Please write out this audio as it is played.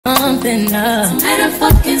something up. Tonight I'm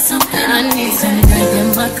fucking something up. I need some drink in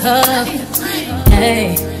my cup.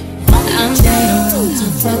 Hey, I'm in the mood to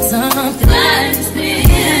fuck something.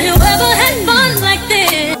 Have you ever had fun like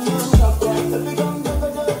this?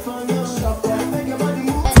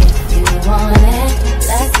 If you want it,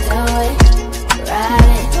 let's do it.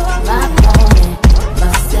 Ride it, my pony,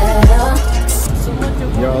 my setup.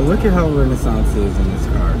 Y'all, look at how Renaissance is in this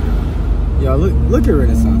car. Y'all, look at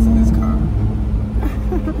Renaissance in this car.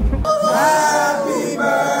 Happy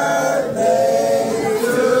birthday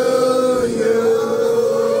to you.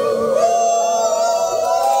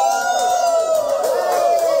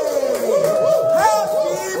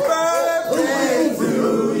 Happy birthday to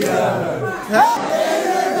you.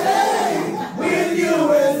 Hey, with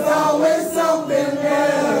you is always something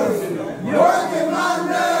else. Working my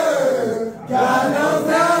nerve. God knows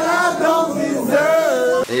that I don't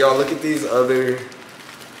deserve. And y'all, look at these other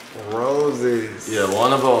roses. Yeah,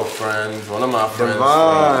 one of our friends, one of my friends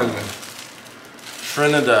Devon. from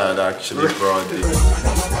Trinidad actually brought these.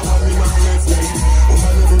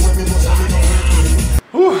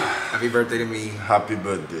 Happy birthday to me. Happy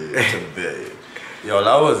birthday to Babe. Yo,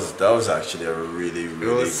 that was actually a really It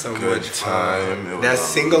was so good much time. fun. It That was a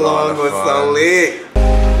sing-along lot of was fun. so lit.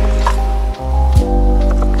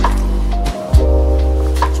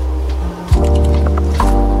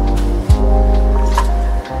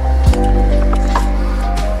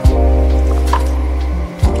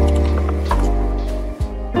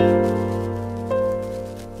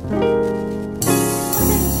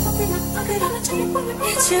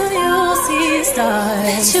 Bet you see stars.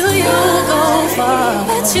 Bet you go far.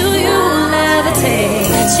 Bet you levitate.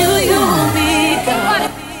 Bet you be God.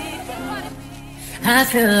 I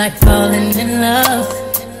feel like falling in love.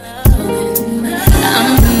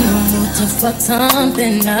 I'm in the mood to fuck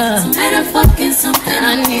something up. Tonight I'm fucking something.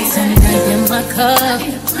 I need some drink in my cup.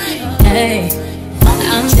 Hey,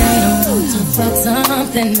 I'm in the mood to fuck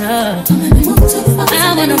something up.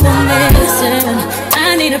 I wanna go missing.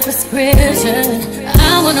 I need a prescription.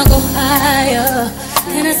 I wanna go higher.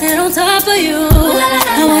 Can I sit on top of you?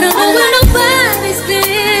 I wanna go where nobody's been.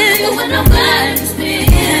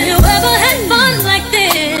 Have you ever had fun like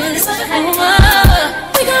this?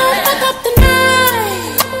 We gon' fuck up the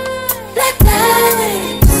night. Black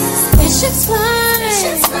lights, spaceships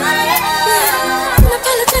fly.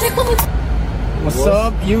 Unapologetic when we. What's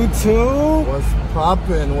up, YouTube? What's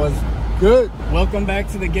poppin'? What's good? Welcome back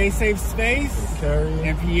to the Gay Safe Space. Kerry.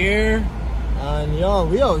 And Pierre. And yo,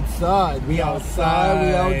 we outside. We outside.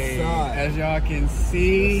 As y'all can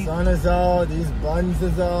see. The sun is out, these buns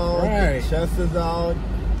is out, Right. the chest is out.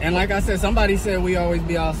 And like I said, somebody said we always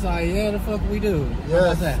be outside. Yeah, the fuck we do. How about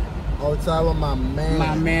Yes. that? Outside with my man.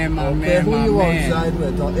 My man, my okay, man, who my you man. outside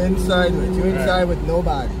with or inside with? You inside with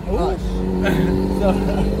nobody. Hush.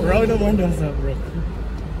 Roll the windows up, bro.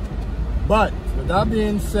 But with that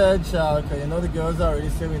being said, child, cause you know the girls already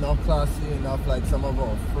say we're not classy enough like some of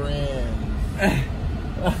our friends.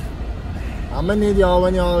 I'm gonna need y'all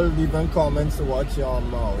when y'all leaving comments to watch y'all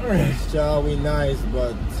mouth. Cause child, we nice,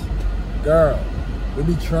 but girl, we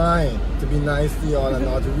be trying to be nice to y'all and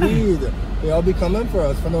not read. They all be coming for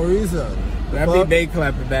us for no reason. That be bait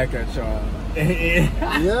clapping back at y'all.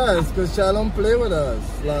 Yes, cause y'all don't play with us.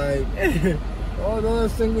 Like, oh, don't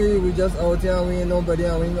just think we just out here and we ain't nobody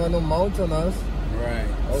and we ain't got no mouth on us. Right.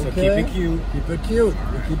 Okay. So keep it cute. Keep it cute.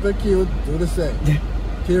 We keep it cute. Do the same.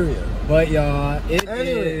 Period. But y'all,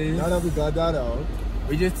 Anyway, now that we got that out,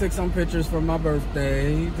 we just took some pictures for my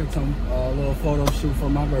birthday. Took some little photo shoot for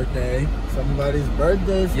my birthday. somebody's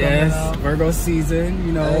birthday's coming Yes, out. Virgo season,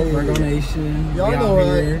 you know, Hey. Virgo Nation. Y'all we know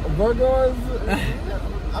out here. Virgos,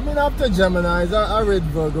 I mean, after Geminis, I rate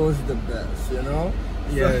Virgos the best, you know?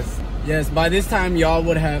 Yes, yes. By this time, y'all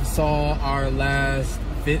would have saw our last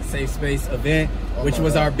Fit Safe Space event, Oh which my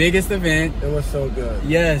was God. our biggest event. It was so good.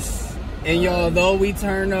 Yes. And y'all, though we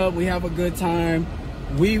turn up, we have a good time,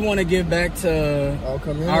 we want to give back to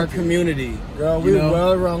Our community. Girl, you we know?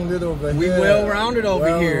 well-rounded over We here. well-rounded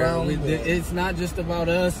over here. Well-rounded. It's not just about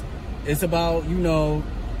us. It's about, you know,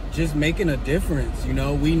 just making a difference. You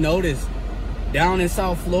know, we noticed down in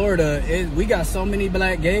South Florida, we got so many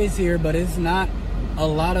black gays here, but it's not a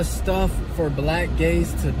lot of stuff for black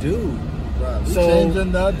gays to do. Right. We So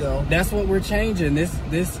changing that though. that's what we're changing.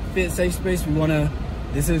 This Fit Safe Space, we want to.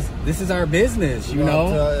 This is our business, you We know.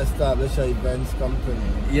 want to establish an events company.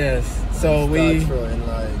 Yes. So and we. start throwing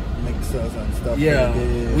like mixers and stuff. Yeah, like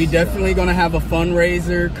this. we definitely gonna have a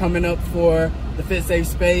fundraiser coming up for the Fit Safe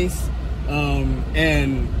Space.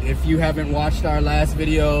 And if you haven't watched our last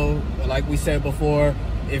video, like we said before,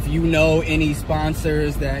 if you know any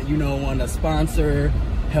sponsors that you know want to sponsor,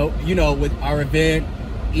 help, you know, with our event,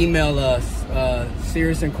 email us,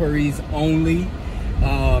 serious inquiries only,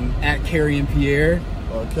 at kerryandpierre.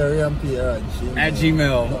 Or kerryandpierre at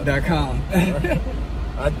gmail.com.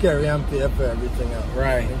 At kerryandpierre for everything else.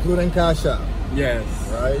 Right. Including Cash App. Yes.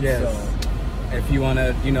 Right? Yes. So. If you want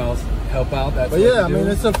to, you know, help out, that's but what yeah, I do. mean,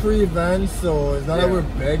 it's a free event, so it's not that we're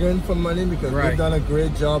begging for money because we've done a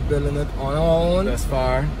great job building it on our own. Thus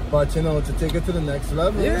far. But, you know, to take it to the next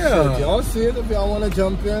level, yeah. shit, y'all see it. If y'all want to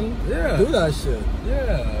jump in, do that shit.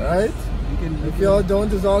 Yeah. Right? If y'all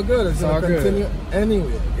don't, it's all good. It's going to continue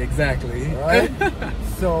anyway. Exactly. Right?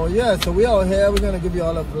 So, yeah, so we out here. We're going to give you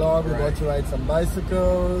all a vlog. We're about to ride some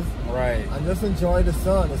bicycles. Right. And just enjoy the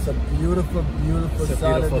sun. It's a beautiful, beautiful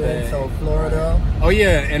Saturday in South Florida. Right. Oh,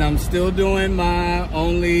 yeah, and I'm still doing my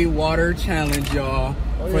only water challenge, y'all,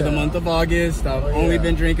 for the month of August. I've only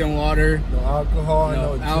been drinking water. No alcohol,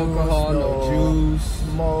 no juice,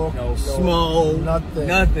 no smoke,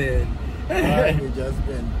 nothing. We've just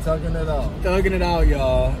been tugging it out. Tugging it out,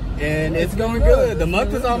 y'all. And it's going good. The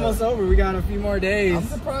month is almost over. We got a few more days. I'm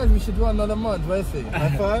surprised we should do another month. What is it?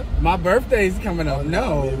 High five? My birthday's coming up.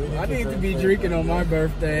 I need to be drinking on my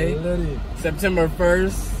birthday. September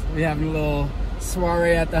 1st. We're having a little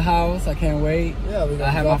soiree at the house. I can't wait. Yeah, we're going to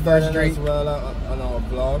have my first drink as well on our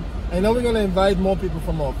vlog. I know we're going to invite more people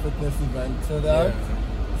from our fitness event to that. Yeah.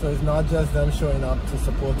 So it's not just them showing up to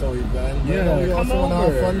support our event, but we also want to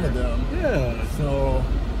have fun with them. Yeah. So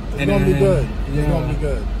it's going to be good. It's going to be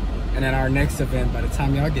good. And then our next event, by the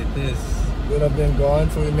time y'all get this, would have been gone,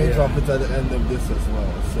 so we may drop it at the end of this as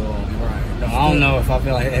well. So No, I don't know if I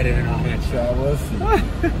feel like editing on that show. Yeah, we'll see.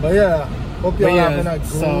 But yeah, hope y'all having a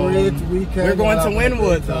great weekend. We're going to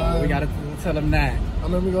Wynwood though. We got to tell them that. I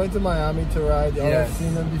mean, we're going to Miami to ride. Y'all have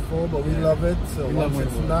seen them before, but we love it. So once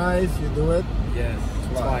it's nice, you do it. Yes.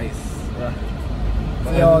 Twice. Right.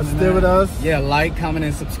 So y'all stay with us. Yeah, like, comment,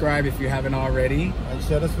 and subscribe if you haven't already. And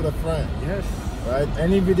share us with a friend. Yes. Right?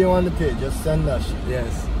 Any video on the page, just send that shit.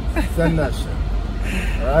 Yes. Send that shit.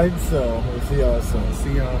 Alright, so we'll see y'all soon.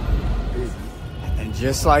 See y'all. Peace. And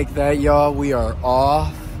just like that, y'all, we are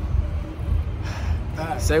off.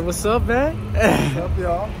 Say what's up, man. What's up,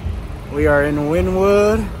 y'all? We are in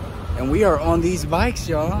Wynwood, and we are on these bikes,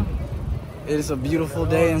 y'all. It is a beautiful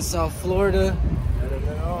day in South Florida,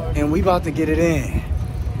 and we about to get it in.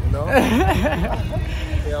 You know?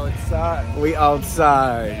 We outside. We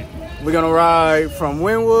outside. We're gonna ride from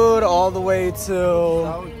Wynwood all the way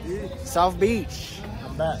to South Beach.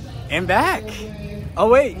 I'm back. And back. Oh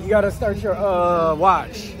wait, you gotta start your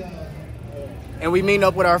watch. And we meeting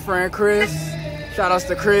up with our friend Chris. Shout outs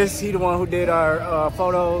to Chris. He the one who did our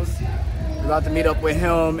photos. We're about to meet up with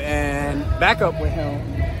him and back up with him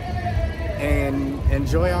and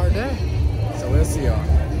enjoy our day. So we'll see y'all.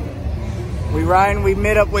 We riding, we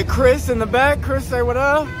met up with Chris in the back. Chris, say what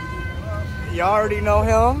up. Y'all already know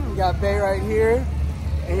him. We got Bay right here.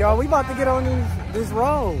 And y'all, we about to get on this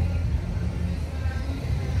road.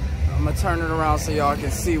 I'm gonna turn it around so y'all can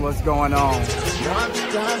see what's going on.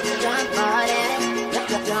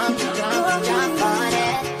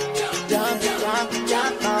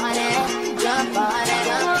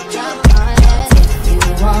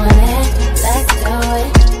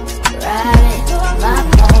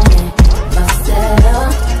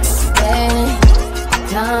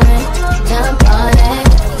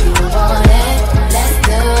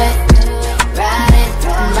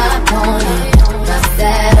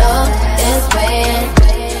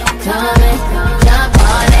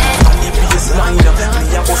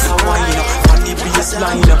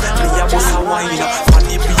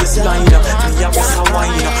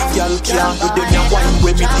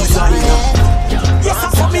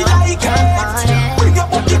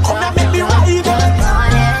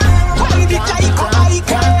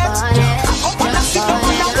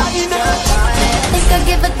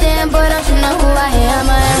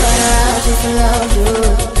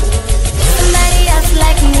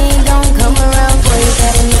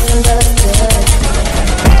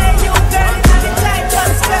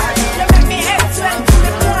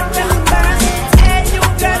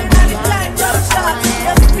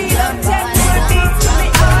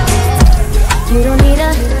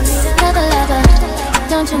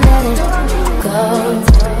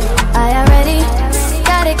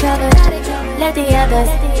 Let the others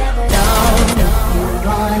know you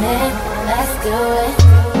want it. Let's do it.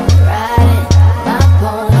 Ride it, my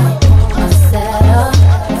pony. I'm settled,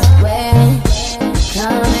 swearing,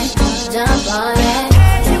 coming, jump on it.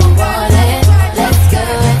 You want it. Let's do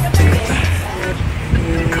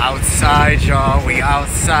it. Outside, y'all. We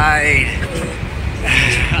outside.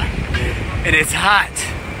 And it's hot.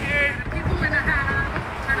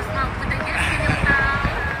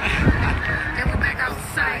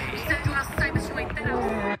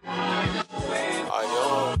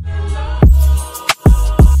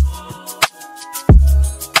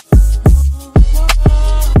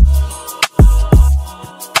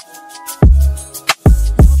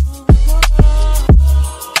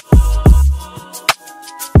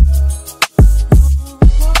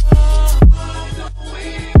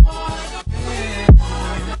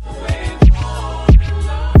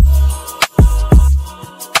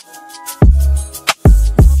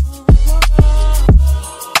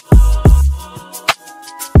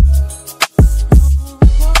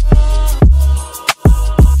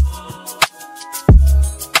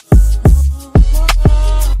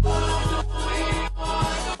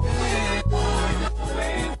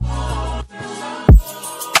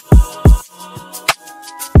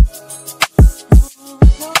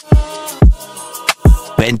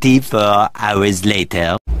 24 hours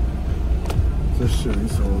later. It's a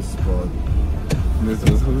shoes whole spot. This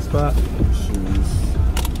was whose spot? Shoes.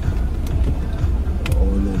 All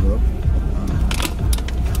nigga.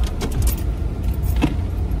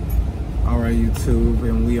 Alright, YouTube,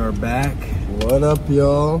 and we are back. What up,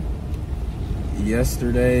 y'all?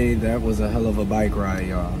 Yesterday, that was a hell of a bike ride,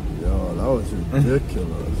 y'all. Yo, that was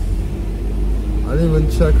ridiculous. I didn't even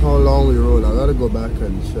check how long we rode. I gotta go back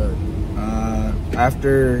and check.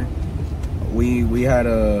 After we had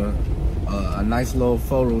a nice little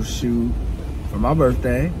photo shoot for my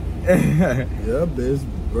birthday. Yeah, Biz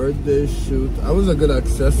birthday shoot. That was a good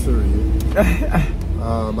accessory.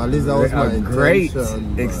 At least that was my great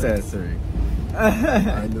intention, accessory.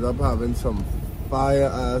 I ended up having some fire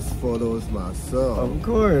ass photos myself. Of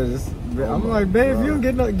course. Oh I'm my like, babe, God. you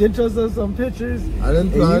get yourself some pictures. I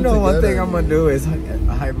didn't plan And you know to one get thing I'm any. gonna do is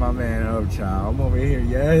hype my man up, child. I'm over here,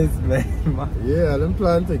 yes, man. Yeah, I didn't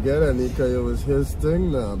plan to get any because it was his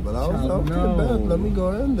thing now. But I was Child, like, no. okay, bet, let me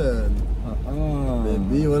go in then.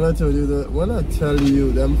 Baby, when I tell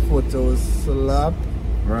you them photos slap.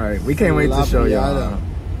 Right, we can't wait to show y'all. Slap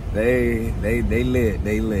They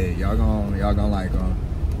lit. Y'all gonna like them.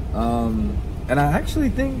 And I actually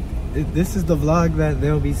think this is the vlog that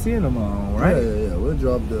they'll be seeing them on, right? Yeah. We'll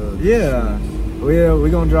drop the Yeah, we're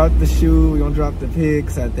gonna drop the shoe. We're gonna drop the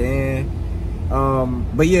pics at the end.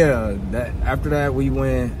 But yeah, after that we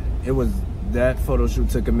went. It was that photo shoot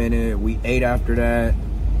took a minute. We ate after that,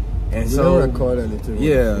 and We so don't record anything. with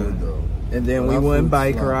yeah. the food, though. And then we Our went food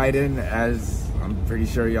bike slaps. riding, as I'm pretty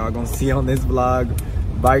sure y'all gonna see on this vlog.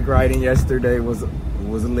 Bike riding yesterday was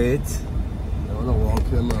lit. I wanna walk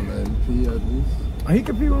him on the NP at least. Oh, he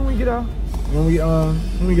can pee when we get out. When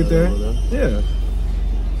we get there. Yeah.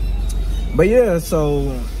 But yeah,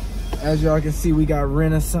 so as y'all can see, we got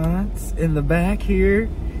Renaissance in the back here.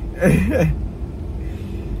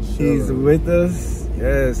 He's with us.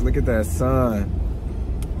 Yes, look at that sun.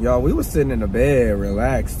 Y'all, we was sitting in the bed,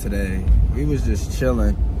 relaxed today. We was just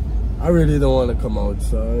chilling. I really don't want to come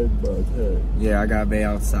outside, but hey, Yeah, I got Bay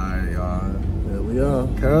outside, y'all. there we are.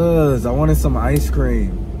 Cause I wanted some ice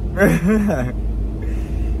cream.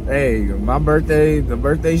 Hey, the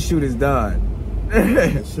birthday shoot is done.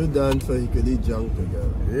 I should done so he could eat junk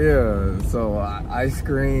again. Yeah, so ice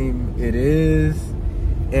cream it is.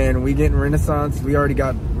 And we getting Renaissance. We already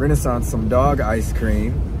got Renaissance some dog ice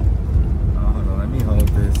cream. Hold on, let me hold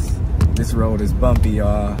this. This road is bumpy,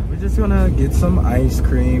 y'all. We're just gonna get some ice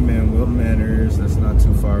cream and Wilton Manors. That's not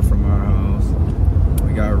too far from our house.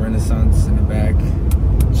 We got Renaissance in the back,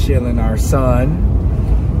 chilling our son.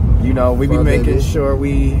 You know, we be making sure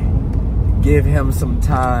we give him some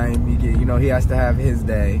time. He has to have his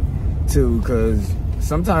day too, because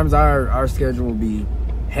sometimes our schedule will be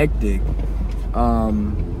hectic.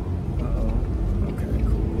 Okay,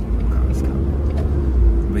 cool.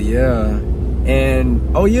 But yeah, and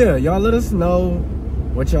oh yeah, y'all let us know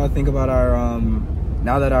what y'all think about our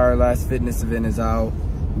now that our last fitness event is out.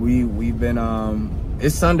 We've been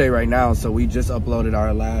it's Sunday right now, so we just uploaded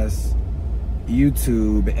our last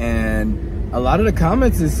YouTube, and a lot of the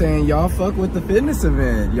comments is saying y'all fuck with the fitness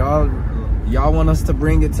event. Y'all want us to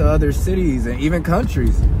bring it to other cities and even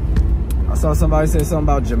countries. I saw somebody say something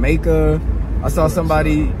about Jamaica. I saw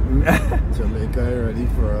somebody Jamaica ain't ready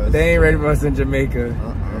for us. they ain't ready for us in Jamaica.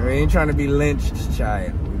 We ain't trying to be lynched,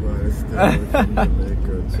 child. We're going to stay away from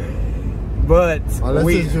Jamaica, child. But Unless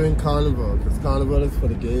it's during Carnival, because Carnival is for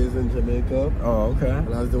the gays in Jamaica. Oh, okay. And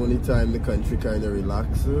that's the only time the country kind of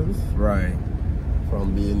relaxes Right.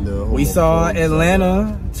 from being the We saw homophobe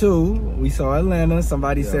Atlanta too. We saw Atlanta.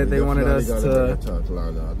 Somebody side. said We they wanted us definitely to. gotta bring it to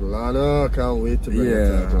Atlanta. I can't wait to bring it to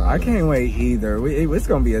Yeah, Atlanta. I can't wait either. It's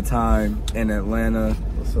gonna be a time in Atlanta.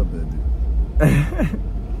 What's up, baby?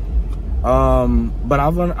 But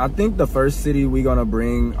I think the first city we gonna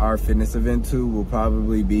bring our fitness event to will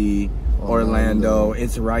probably be Orlando.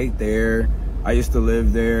 It's right there. I used to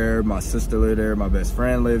live there. My sister lived there. My best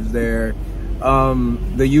friend lives there.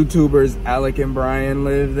 The YouTubers Alec and Brian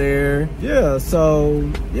live there. Yeah,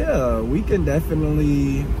 so yeah, we can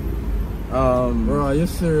definitely. Bro, are you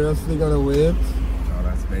seriously gonna wait? Oh,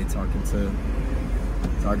 that's Bay talking to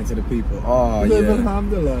the people. Oh You don't even yeah.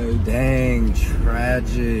 have the light. Dang,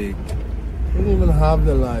 tragic. They didn't even have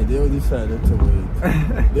the light. They decided to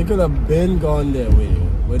wait. They could have been gone their way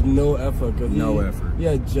with no effort. No effort.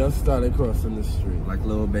 Yeah, just started crossing the street. Like,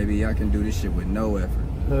 little baby, I can do this shit with no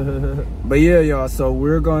effort. But yeah, y'all, so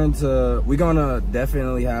we're gonna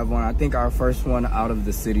definitely have one. I think our first one out of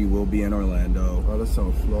the city will be in Orlando. Out of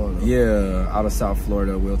South Florida. Yeah, out of South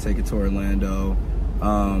Florida. We'll take it to Orlando.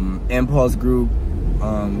 Impulse Group.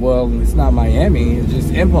 Well, it's not Miami, it's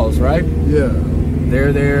just Impulse, right? Yeah.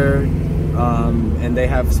 they're there, and they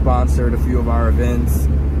have sponsored a few of our events,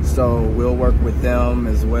 so we'll work with them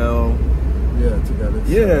as well.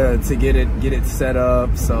 To get it set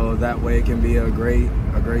up, so that way it can be a great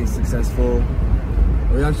successful.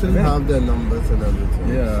 We actually have their numbers and everything.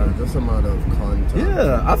 Yeah, so just a matter of contact.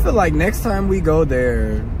 Yeah, I feel like next time we go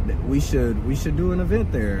there, we should do an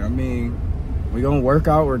event there. I mean, we gonna work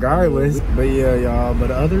out regardless. But yeah, y'all.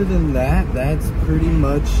 But other than that, that's pretty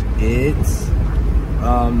much it.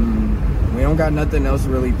 We don't got nothing else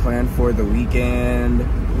really planned for the weekend.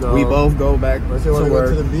 No. We both go back to work.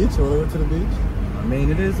 Go to the beach? You wanna go to the beach? I mean,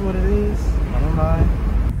 it is what it is. I don't mind.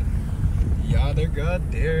 Y'all, they got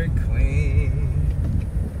Dairy Queen.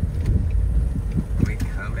 We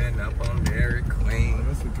coming up on Dairy Queen. I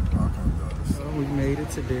guess we can park on those. So we made it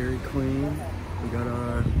to Dairy Queen. We got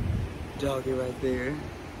our doggy right there.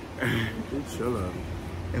 We chilling.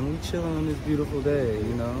 And we chilling on this beautiful day,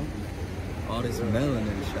 you know? All this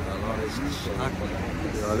melanin, child, all this chocolate.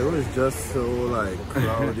 Yeah, it was just so like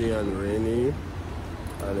cloudy and rainy.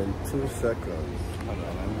 And in 2 seconds.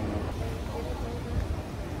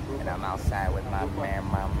 And I'm outside with my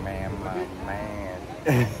man.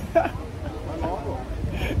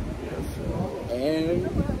 And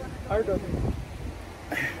our dog.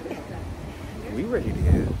 We ready to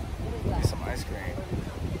get some ice cream.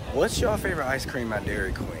 What's your favorite ice cream at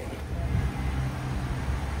Dairy Queen?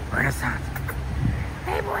 Renaissance.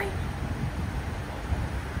 Hey boy.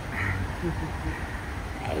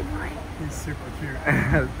 Hey boy. He's super cute.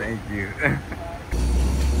 Thank you.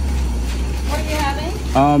 What are you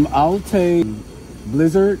having? I'll take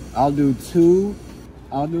Blizzard. I'll do 2.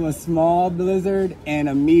 I'll do a small Blizzard and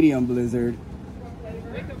a medium Blizzard.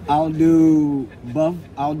 I'll do what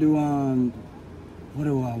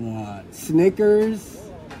do I want? Snickers,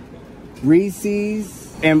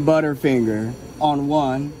 Reese's, and Butterfinger on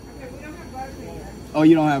one. Oh,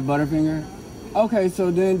 you don't have Butterfinger? Okay,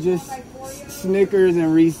 so then just Snickers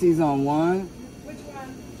and Reese's on one. Which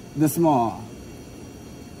one? The small.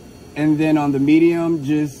 And then on the medium,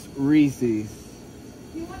 just Reese's.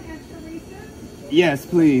 Do you want extra Reese's? Yes,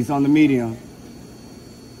 please, on the medium.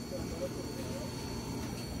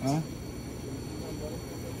 Huh?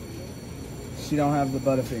 She don't have the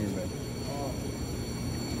Butterfinger, baby.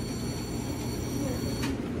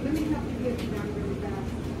 Let me help you get it done really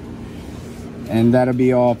fast. And that'll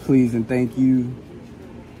be all, please, and thank you.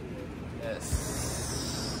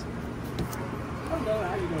 Yes. Hello,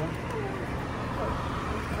 how you doing?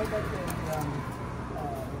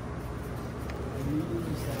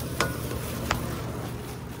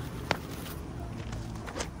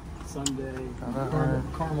 Sunday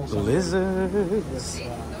caramel Blizzards.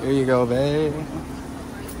 Here you go, babe.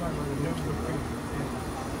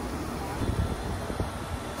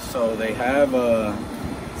 So they have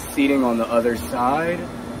seating on the other side,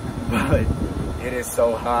 but it is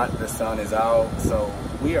so hot, the sun is out, so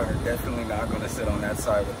we are definitely not going to sit on that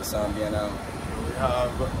side with the sun being out. We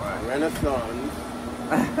have Renaissance.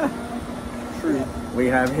 Treat. We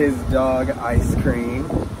have his dog ice cream.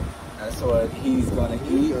 That's what he's going to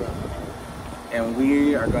eat. And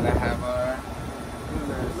we are going to have our...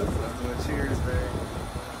 Let's do a cheers, babe.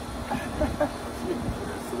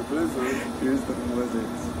 Cheers to the Blizzard. Cheers to the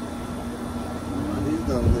Blizzards. He's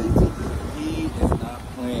done lazy. He is not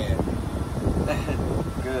playing.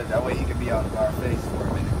 Good, that way he could be out of our face for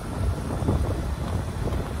a minute.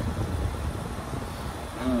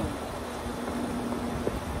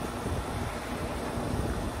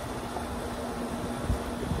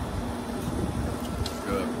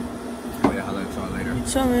 Good. Yeah, I'll let y'all later.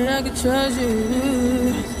 Tell me I could trust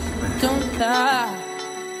you. Don't lie.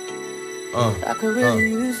 I could really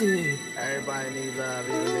use it. Everybody needs love,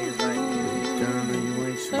 even niggas like you.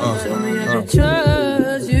 Tell me I could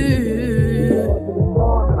trust you.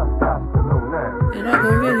 And I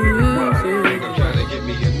could really use it. Trying to get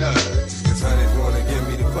me a nut, 'cause honey's wanna give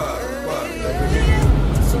me the pop.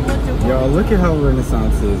 So what you Y'all, look at how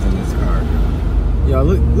Renaissance is in this car. Y'all,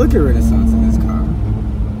 look at Renaissance in this car.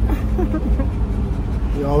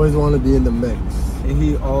 You always want to be in the mix. And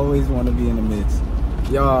he always want to be in the mix.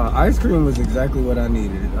 Y'all, ice cream was exactly what I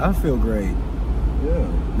needed. I feel great. Yeah.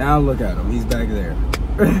 Now look at him. He's back there.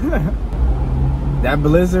 That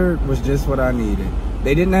Blizzard was just what I needed.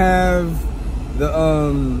 They didn't have the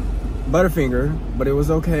Butterfinger, but it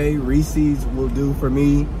was okay. Reese's will do for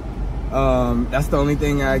me. That's the only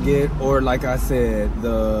thing I get. Or like I said,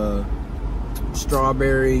 the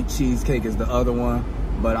strawberry cheesecake is the other one.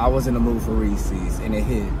 But I was in the mood for Reese's, and it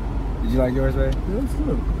hit. Did you like yours, babe? Yeah, it's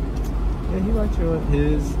good. Yeah, he liked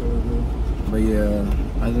his. But yeah,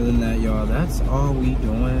 other than that, y'all, that's all we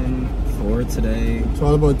doing for today. It's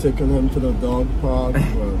all about taking him to the dog park.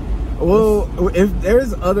 Well, if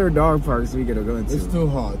there's other dog parks we could go to. It's too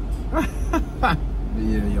hot.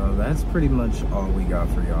 Yeah, y'all, that's pretty much all we got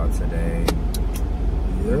for y'all today.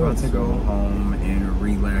 We're about to go home and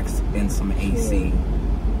relax in some AC.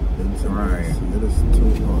 Right. It is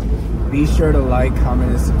too hot. Be sure to like,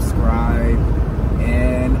 comment, and subscribe.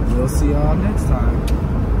 And we'll see y'all next time.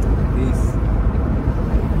 Peace.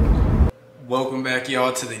 Welcome back,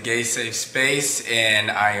 y'all, to the Gay Safe Space.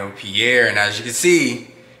 And I am Pierre. And as you can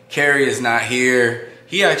see, Kerry is not here.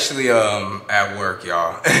 He actually at work,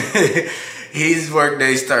 y'all. His work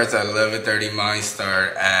day starts at 11:30. Mine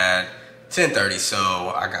start at 10:30. So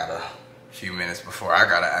I got a few minutes before I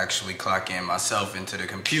gotta actually clock in myself into the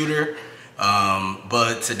computer.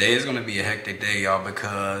 But today is gonna be a hectic day, y'all,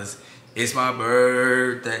 because it's my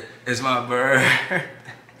birthday. It's my birthday.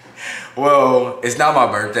 Well, it's not my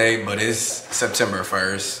birthday, but it's September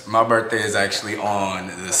 1st. My birthday is actually on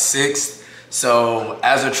the 6th. So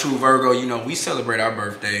as a true Virgo, you know, we celebrate our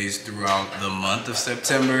birthdays throughout the month of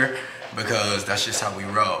September because that's just how we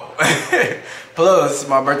roll. Plus,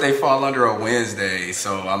 my birthday fall under a Wednesday,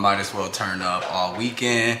 so I might as well turn up all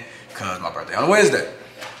weekend because my birthday on a Wednesday.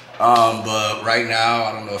 But right now,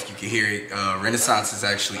 I don't know if you can hear it, Renaissance is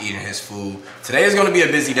actually eating his food. Today is gonna be a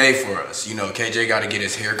busy day for us. You know, KJ gotta get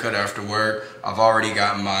his hair cut after work. I've already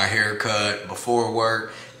gotten my hair cut before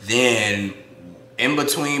work. Then, in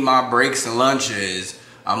between my breaks and lunches,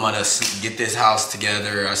 I'm gonna get this house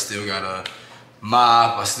together. I still gotta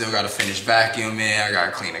mop, I still gotta finish vacuuming, I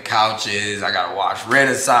gotta clean the couches, I gotta watch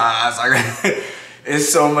Renaissance. It's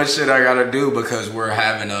so much shit I gotta do because we're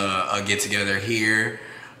having a get together here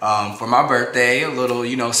for my birthday, a little,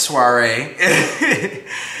 you know, soiree.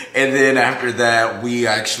 And then after that, we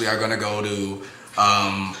actually are gonna go to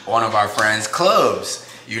one of our friends' clubs.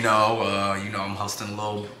 You know, I'm hosting a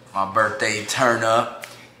little my birthday turn up.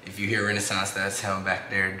 If you hear Renaissance, that's him back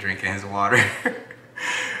there drinking his water.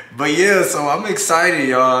 But yeah, so I'm excited,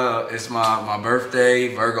 y'all. It's my birthday,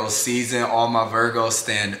 Virgo season. All my Virgos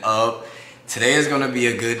stand up. Today is gonna be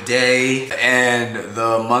a good day. And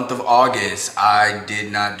the month of August, I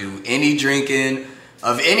did not do any drinking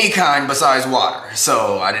of any kind besides water.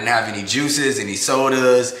 So I didn't have any juices, any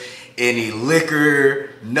sodas, any liquor,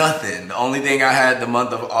 nothing. The only thing I had the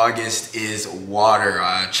month of August is water.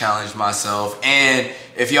 I challenged myself. And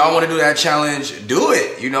if y'all want to do that challenge, do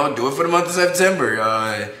it. You know, do it for the month of September.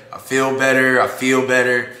 I feel better. I feel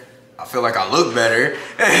better. I feel like I look better.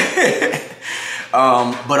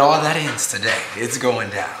 But all that ends today. It's going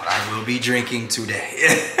down. I will be drinking today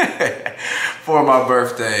for my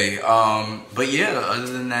birthday. But yeah, other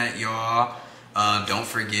than that, y'all, don't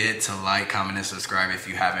forget to like, comment, and subscribe if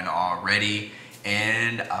you haven't already.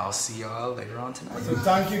 And I'll see y'all later on tonight. So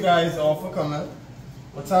thank you guys all for coming.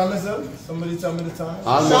 What time is it? Somebody tell me the time.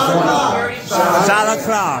 Shot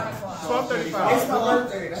o'clock. 12:35. It's my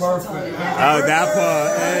birthday. Perfect. Oh, that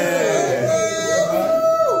part. Hey.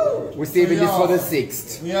 We're saving this for the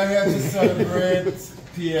 6th. We are here to celebrate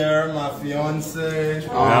Pierre, my fiance.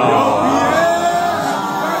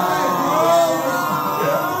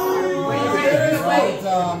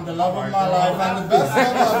 The love of my life and the best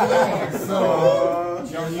love I've known. So,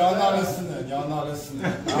 y'all not listening. Y'all not listening. I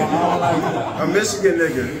don't like that. A Michigan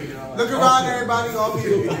nigga. Look around, everybody. All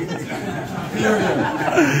beautiful. Period.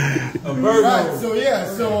 Right. So yeah.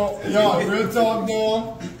 So y'all, real talk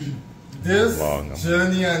though. This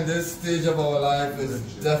journey and this stage of our life is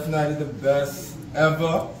definitely the best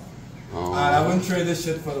ever. And I wouldn't trade this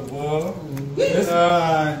shit for the world. This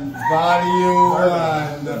and value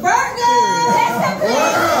and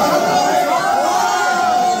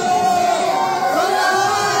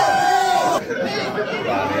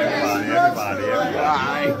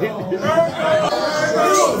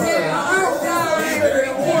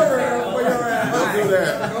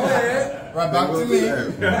right back to me.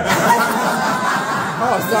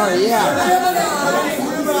 Oh, sorry, yeah.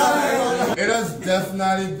 It has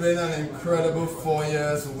definitely been an incredible 4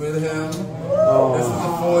 years with him. This is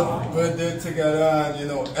the 4th birthday together, and you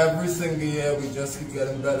know, every single year we just keep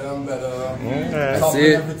getting better and better.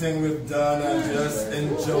 Topping everything we've done and just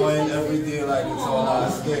enjoying every day like it's our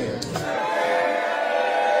last day.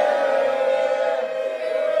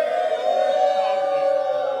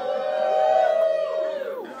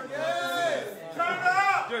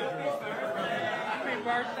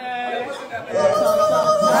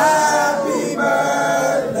 Happy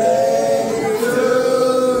birthday to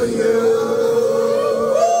you.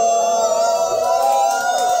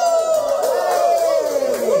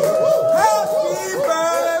 Happy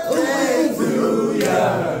birthday to you.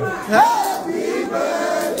 Happy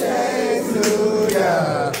birthday to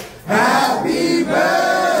you.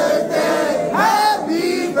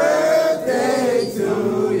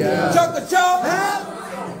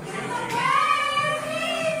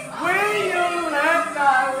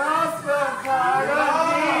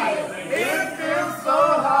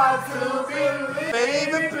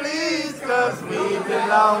 Baby, please, cause we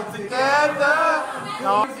belong together.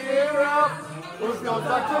 Now cheer up. Who's gonna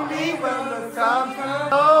talk to me when the sun comes?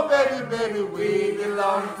 Oh, baby, baby, we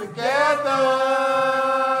belong together.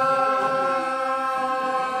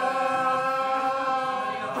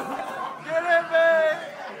 Get it, baby.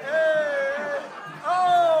 Hey.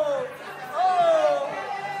 Oh, oh,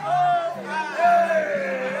 oh, hey,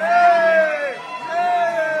 hey, hey,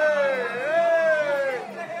 hey,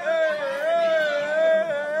 hey.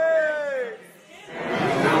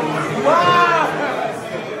 Wow.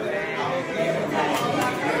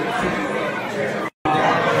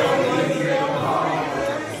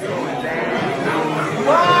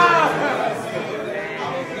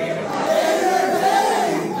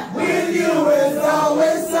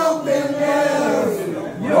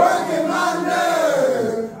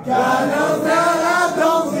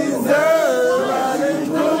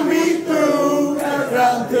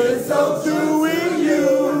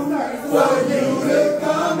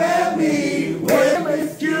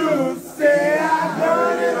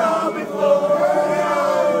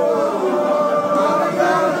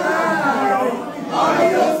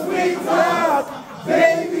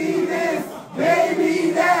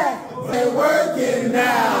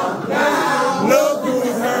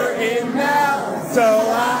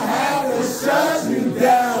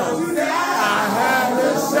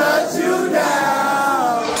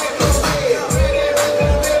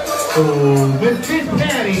 Miss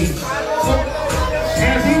Patty,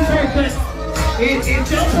 happy birthday. It's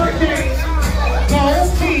your birthday. Go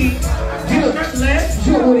see. Let's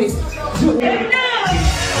do it. Do it.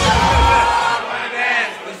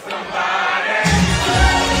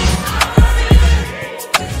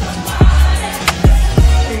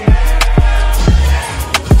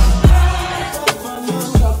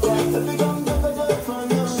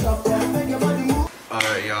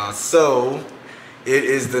 Alright, y'all. So, it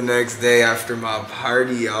is the next day after my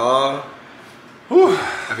party, y'all.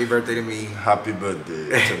 Happy birthday to me. Happy birthday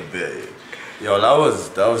to Babe. Yo,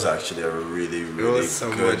 that was actually a really good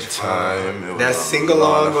time. That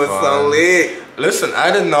sing-along was so lit. Listen,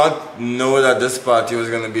 I did not know that this party was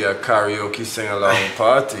gonna be a karaoke sing-along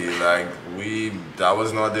party. Like that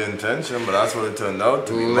was not the intention, but that's what it turned out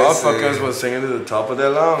to be. Motherfuckers were singing to the top of their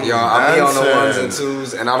lungs. Yo, I be on the ones and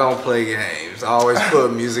twos, and I don't play games. I always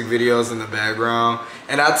put music videos in the background,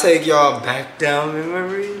 and I take y'all back down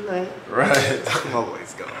memory lane. Right. My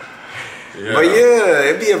voice gone. Yeah. But yeah,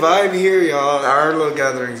 it'd be a vibe here, y'all. Our little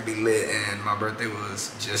gatherings be lit, and my birthday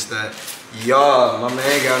was just that. Y'all, my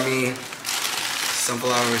man got me some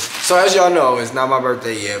flowers. So as y'all know, it's not my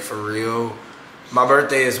birthday yet, for real. My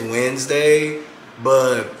birthday is Wednesday,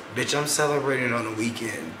 but bitch, I'm celebrating on the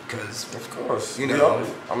weekend, cause of course, you know.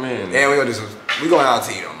 I mean, and we gonna do some. We going out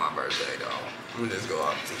to eat on my birthday, though. I'm gonna just go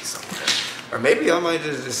out to eat somewhere, or maybe I might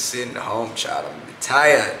just sit in the home, child. I'm gonna be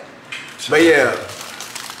tired. But yeah.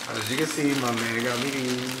 As you can see, my man got me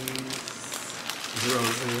these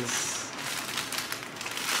roses.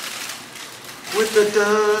 With a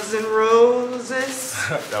dozen roses.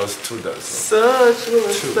 That was 2 dozen. Such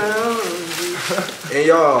was found. And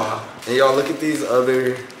y'all look at these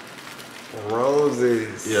other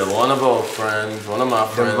roses. Yeah, one of our friends, one of my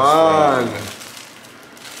friends from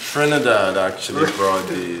Trinidad actually brought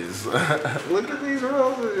these. Look at these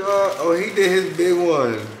roses, y'all. Oh, he did his big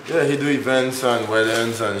one. Yeah, he do events and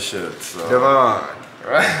weddings and shit. So. Devon.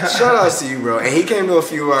 Right. Shout out to you, bro. And he came to a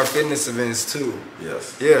few of our fitness events too.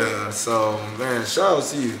 Yes. Yeah, so man, shout out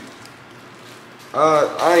to you.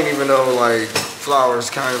 I ain't even know like flowers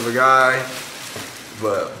kind of a guy,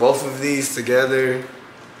 but both of these together.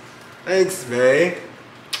 Thanks, man.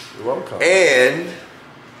 You're welcome. And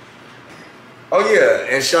oh yeah,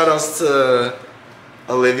 and shout outs to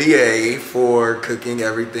Olivier for cooking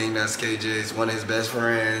everything. That's KJ's one of his best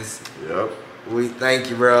friends. Yep. We thank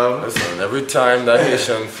you, bro. Listen, every time that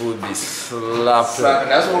Haitian food be slapping.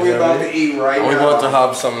 That's what we're about to eat right now. We're about to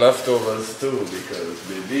have some leftovers too, because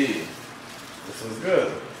baby, this was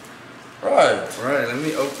good. Right. Right, let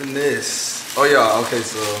me open this. Oh yeah, okay,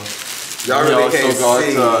 so y'all really can't see. We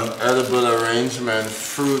also got edible arrangement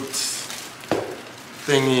fruit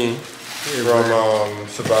thingy from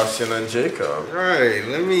Sebastian and Jacob. Right,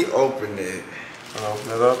 let me open it.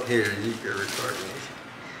 Open it up. Here, you can record me.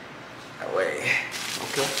 That way.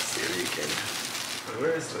 Okay. See if you can.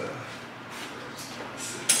 Where's the?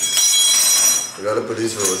 We gotta put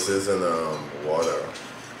these roses in water.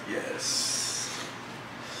 Yes.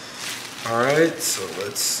 All right, so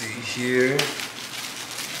let's see here.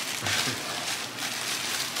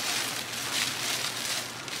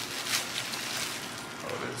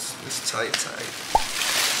 Oh, it's tight.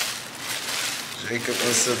 Jacob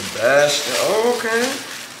and Sebastian. Oh, okay.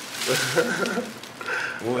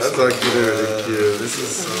 That's actually really cute. This is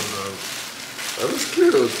so dope. That was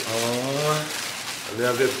cute. Oh, and they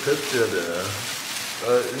have their picture there.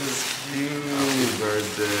 that is cute. Happy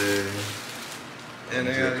birthday. And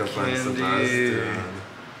they got Jacob and candy. Sebastian.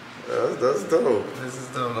 That's dope. This is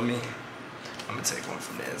dope. I'm gonna take one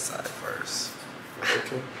from the inside first.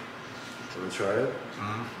 Okay. Can we try it?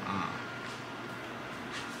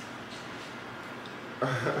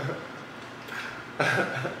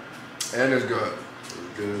 And it's good. It's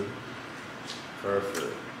good.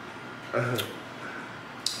 Perfect.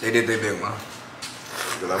 They did their big one.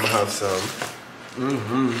 Good, I'm gonna have some.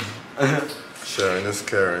 Sharing is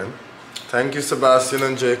caring. Thank you, Sebastian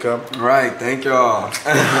and Jacob. Right, thank y'all.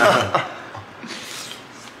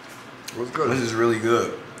 It was good. This is really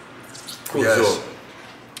good. Cool. Yes.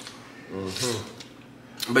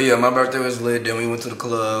 But yeah, my birthday was lit. Then we went to the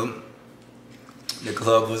club. The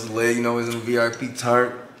club was lit. You know, it was in the VIP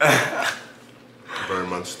turn. Very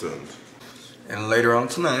much stunned. And later on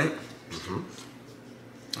tonight,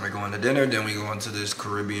 we're going to dinner. Then we go into this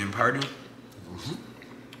Caribbean party.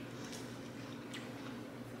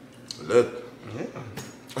 Lit. Yeah.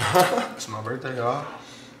 It's my birthday, y'all.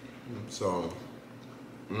 So,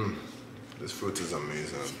 this fruit is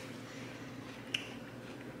amazing.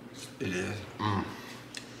 It is.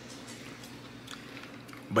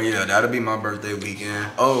 But yeah, that'll be my birthday weekend.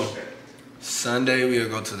 Oh, Sunday we'll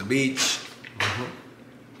go to the beach.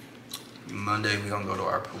 Monday we gonna go to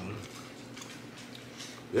our pool.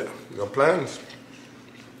 Yeah, got plans.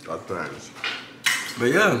 Got plans. But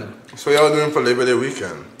yeah. So y'all doing for Labor Day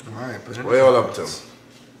weekend? Alright, what y'all up to?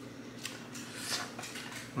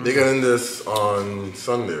 They getting this on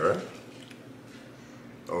Sunday, right?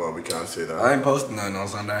 Oh, well, we can't say that. I ain't posting nothing on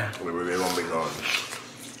Sunday. They won't be gone.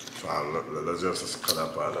 So let's just cut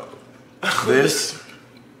that part out. This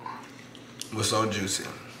was so juicy.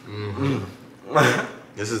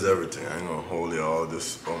 This is everything. I ain't gonna hold you all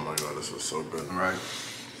this. Oh my god, this was so good. Right.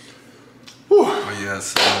 But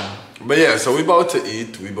yes. But yeah, so we about to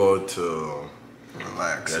eat. We about to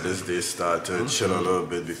relax. Get this day started. Chill a little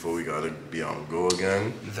bit before we gotta be on go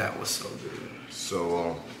again. That was so good.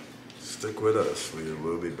 So stick with us.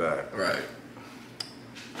 We'll be back. Right.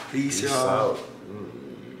 Peace y'all.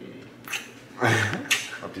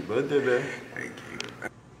 Happy birthday, babe. Thank you.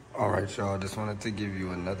 Alright, y'all. Just wanted to give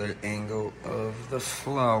you another angle of the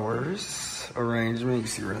flowers arrangement. You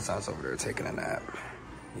see Renaissance over there taking a nap.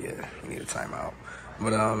 Yeah, you need a timeout.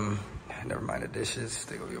 But never mind the dishes,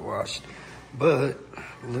 they gonna get washed. But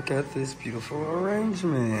look at this beautiful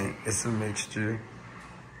arrangement. It's a mixture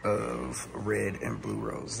of red and blue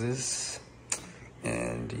roses.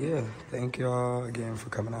 And yeah, thank y'all again for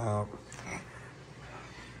coming out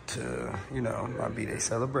to, you know, my B-Day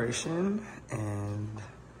celebration. And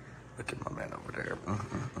look at my man over there.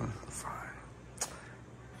 Fine.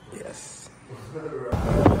 Yes.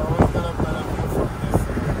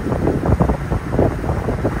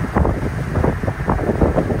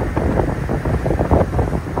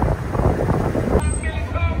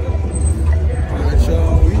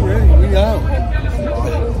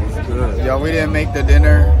 Yo, we didn't make the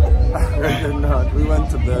dinner. No, we went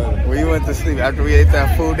to bed. We went to sleep after we ate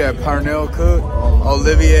that food that Parnell cooked.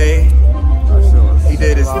 Olivier, he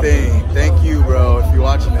did his thing. Thank you, bro, if you're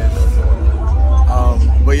watching this.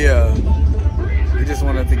 But yeah, we just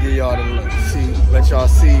wanted to get y'all to let y'all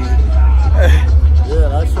see. Yeah,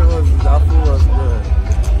 that food was good.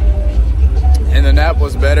 And the nap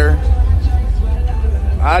was better.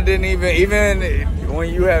 I didn't even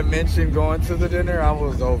when you had mentioned going to the dinner, I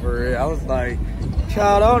was over it. I was like,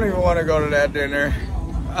 child, I don't even want to go to that dinner.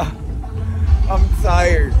 I'm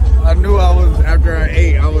tired. I knew after I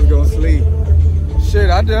ate, I was going to sleep. Shit,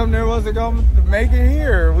 I damn near wasn't going to make it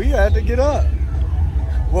here. We had to get up.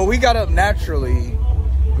 Well, we got up naturally.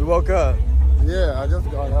 We woke up. Yeah, I just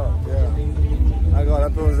got up, yeah. I got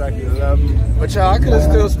up, it was like 11. But y'all, I could have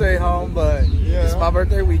still stayed home, but yeah, it's my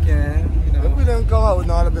birthday weekend. You know. If we didn't come, I would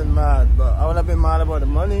not have been mad, but I would have been mad about the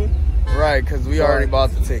money. Right, because we already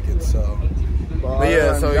bought the tickets, so. But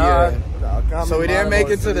yeah, so yeah. So we didn't make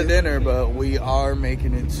it to the dinner, but we are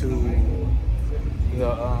making it to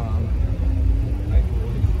the,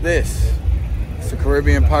 this. It's a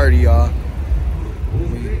Caribbean party, y'all.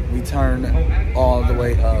 We turn all the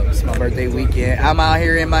way up. It's my birthday weekend. I'm out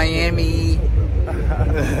here in Miami.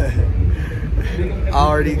 I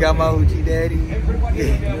already got my hoochie daddy.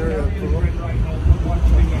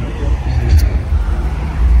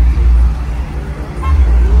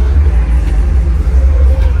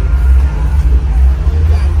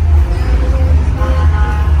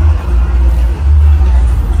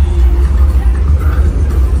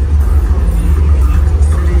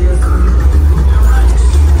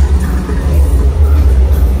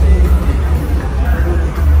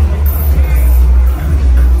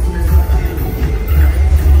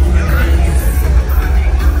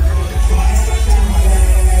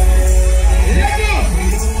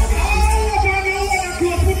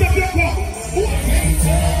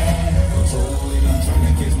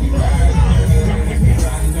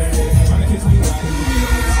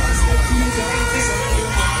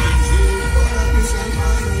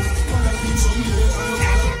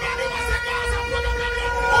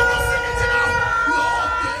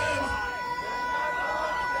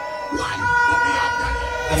 What?